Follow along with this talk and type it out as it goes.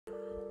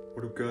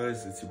What up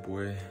guys, it's your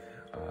boy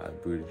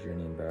Buda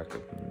journey back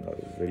with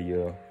another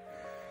video.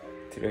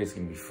 Today's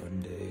gonna be a fun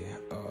day.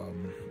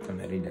 I'm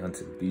heading down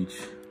to the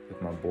beach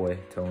with my boy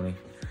Tony.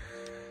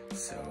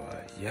 So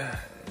yeah,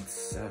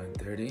 it's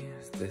 7:30.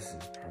 This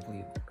is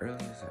probably the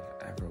earliest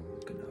I've ever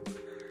woken up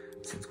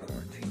since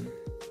quarantine.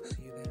 I'll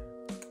see you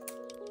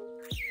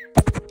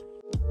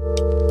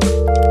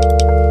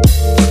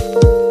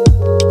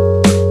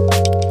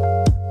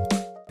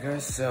there.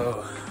 Guys,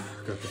 so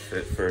got the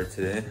fit for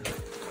today.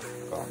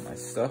 Got all my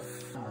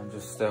stuff. I'm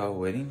just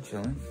waiting,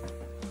 chilling.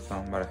 So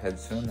I'm about to head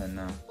soon, and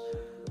I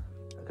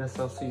guess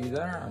I'll see you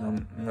there. I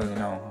don't really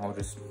know. I'll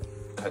just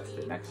cut to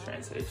the next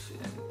train station.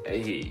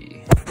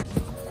 Hey.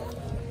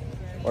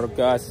 What up,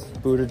 guys?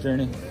 Buda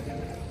journey.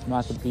 I'm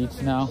at the beach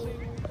now.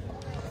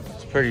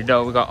 It's pretty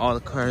dope. We got all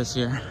the cars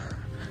here.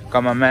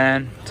 Got my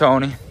man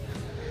Tony.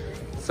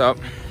 What's up?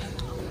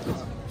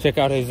 Check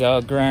out his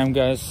gram,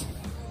 guys.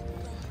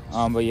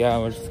 But yeah,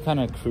 we're just kind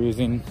of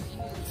cruising,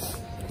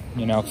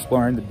 you know,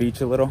 exploring the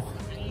beach a little.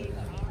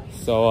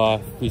 So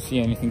if we see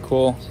anything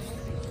cool,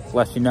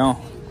 let you know.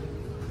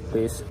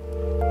 Peace.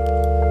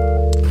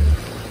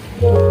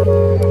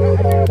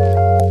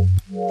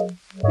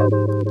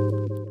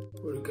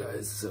 What up,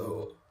 guys?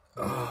 So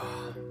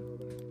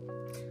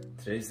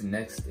today's the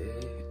next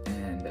day,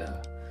 and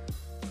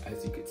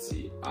as you can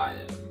see, I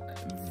am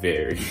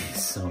very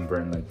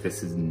sunburned. Like,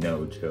 this is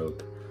no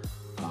joke.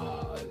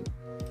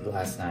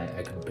 Last night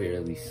I could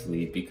barely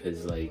sleep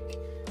because like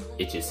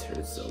it just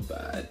hurts so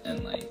bad,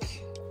 and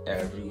like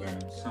everywhere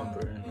I'm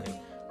sunburned,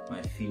 like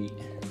my feet.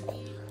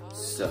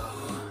 So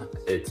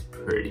it's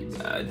pretty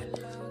bad.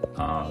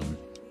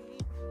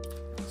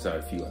 So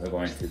if you are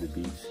going to the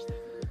beach,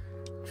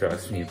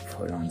 trust me,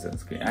 put on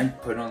sunscreen. I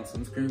put on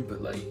sunscreen,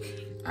 but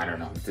like, I don't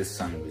know, this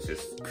sun was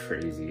just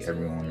crazy.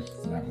 Everyone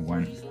that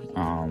went,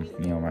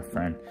 you know, my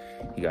friend,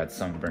 he got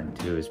sunburned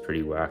too. It's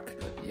pretty whack.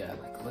 Yeah,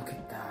 like look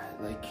at that,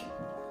 like,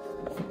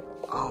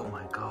 oh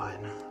my god,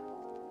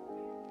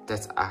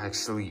 that's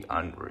actually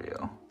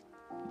unreal.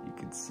 You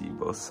can see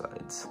both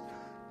sides,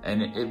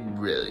 and it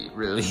really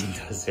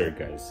does hurt,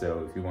 guys. So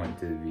if you went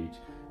to the beach,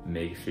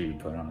 make sure you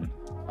put on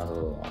a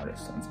lot of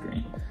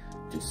sunscreen.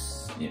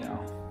 Just, you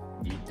know,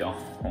 you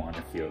don't want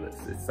to feel this.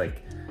 It's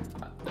like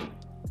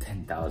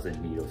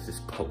 10,000 needles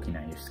just poking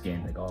at your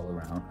skin, like all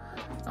around.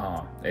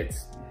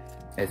 It's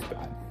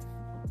bad.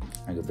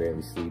 I could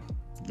barely sleep.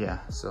 Yeah,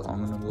 so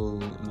I'm gonna go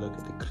look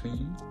at the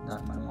cream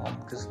that my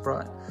mom just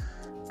brought,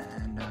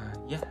 and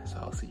yeah, so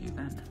I'll see you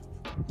then.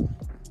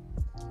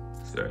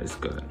 So it's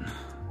good.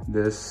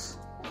 This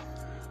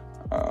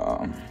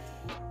I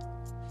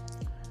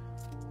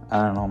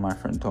don't know, my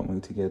friend told me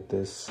to get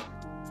this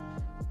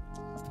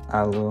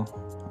aloe.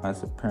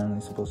 That's apparently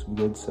supposed to be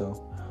good,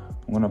 so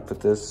I'm gonna put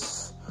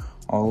this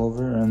all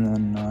over and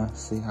then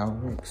see how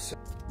it works.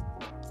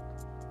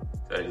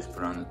 So I just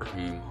put on the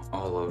cream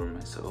all over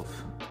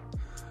myself.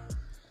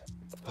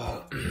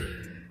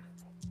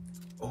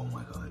 Oh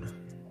my god, it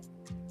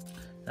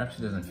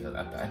actually doesn't feel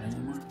that bad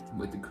anymore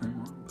with the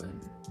cream on, but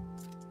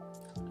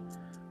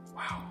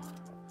wow,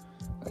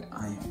 like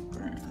I am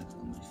burning, like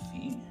on my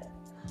feet,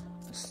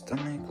 my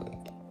stomach,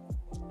 like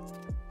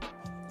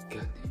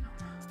goddamn,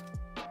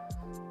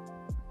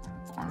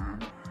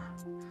 arm.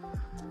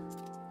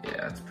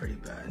 Yeah, it's pretty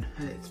bad.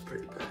 It's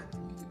pretty bad.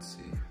 You can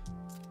see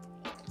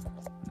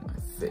my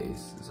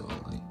face is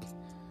all like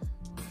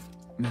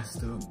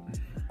messed up.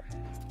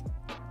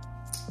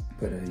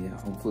 But yeah,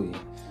 hopefully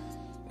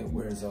it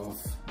wears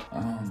off,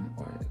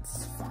 or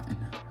it's fine.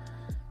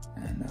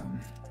 And I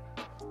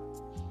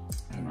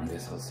don't know, I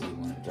guess I'll see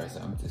when it dries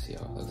out to see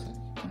how it looks like.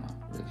 I'm not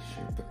really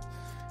sure, but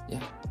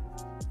yeah.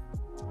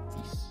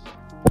 Peace.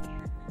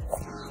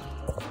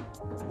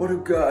 What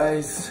up,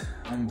 guys?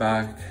 I'm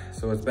back.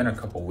 So it's been a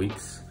couple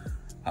weeks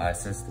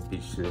since the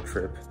beach to the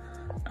trip.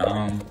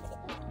 And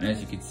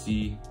as you can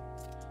see,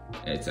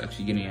 it's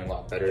actually getting a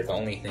lot better. The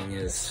only thing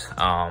is,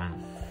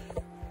 I'm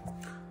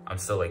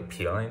still like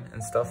peeling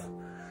and stuff.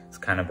 It's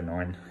kind of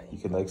annoying. You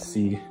could like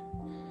see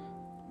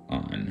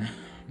on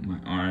my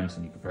arms,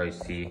 and you could probably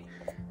see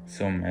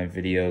some of my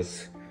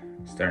videos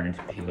starting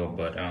to peel,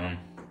 but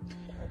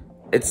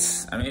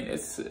it's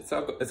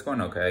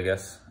going okay, I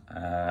guess.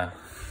 I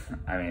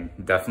mean,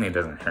 definitely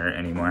doesn't hurt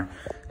anymore.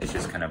 It's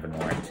just kind of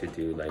annoying to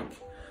do like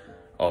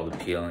all the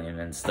peeling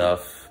and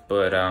stuff.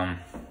 But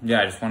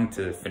yeah, I just wanted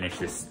to finish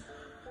this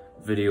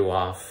video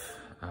off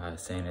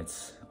saying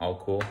it's all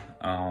cool.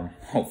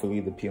 Hopefully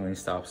the peeling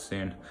stops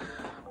soon.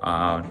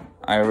 I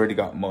already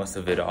got most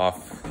of it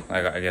off,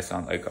 like I guess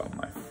on like on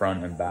my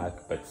front and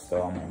back, but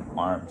still on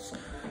my arms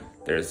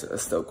there's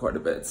still quite a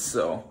bit.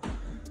 So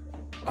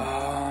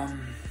yeah,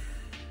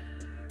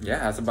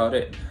 that's about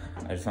it.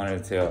 I just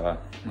wanted to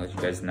let you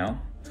guys know,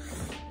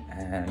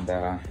 and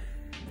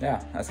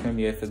yeah, that's gonna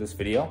be it for this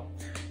video.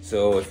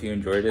 So if you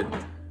enjoyed it,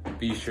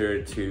 be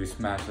sure to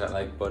smash that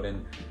like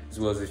button, as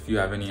well as if you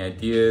have any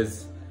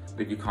ideas,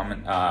 leave your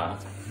comment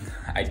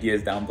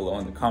ideas down below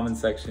in the comment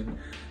section.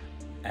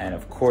 And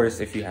of course,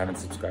 if you haven't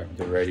subscribed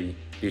already,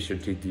 be sure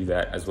to do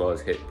that, as well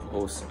as hit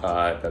post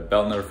the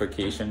bell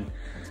notification.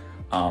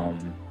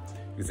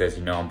 because as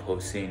you know, I'm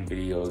posting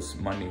videos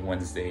Monday,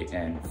 Wednesday,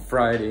 and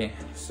Friday,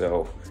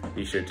 so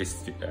be sure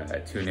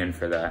to tune in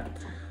for that.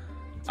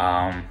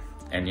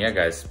 And yeah,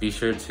 guys, be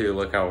sure to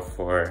look out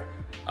for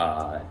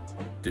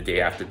the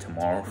day after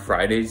tomorrow,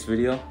 Friday's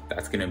video.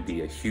 That's gonna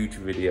be a huge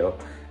video.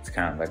 It's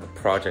kind of like a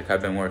project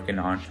I've been working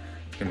on.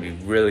 It's gonna be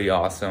really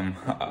awesome.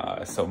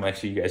 So make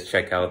sure you guys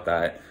check out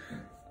that.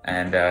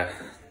 And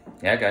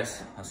yeah,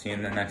 guys, I'll see you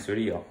in the next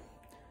video.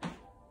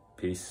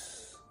 Peace.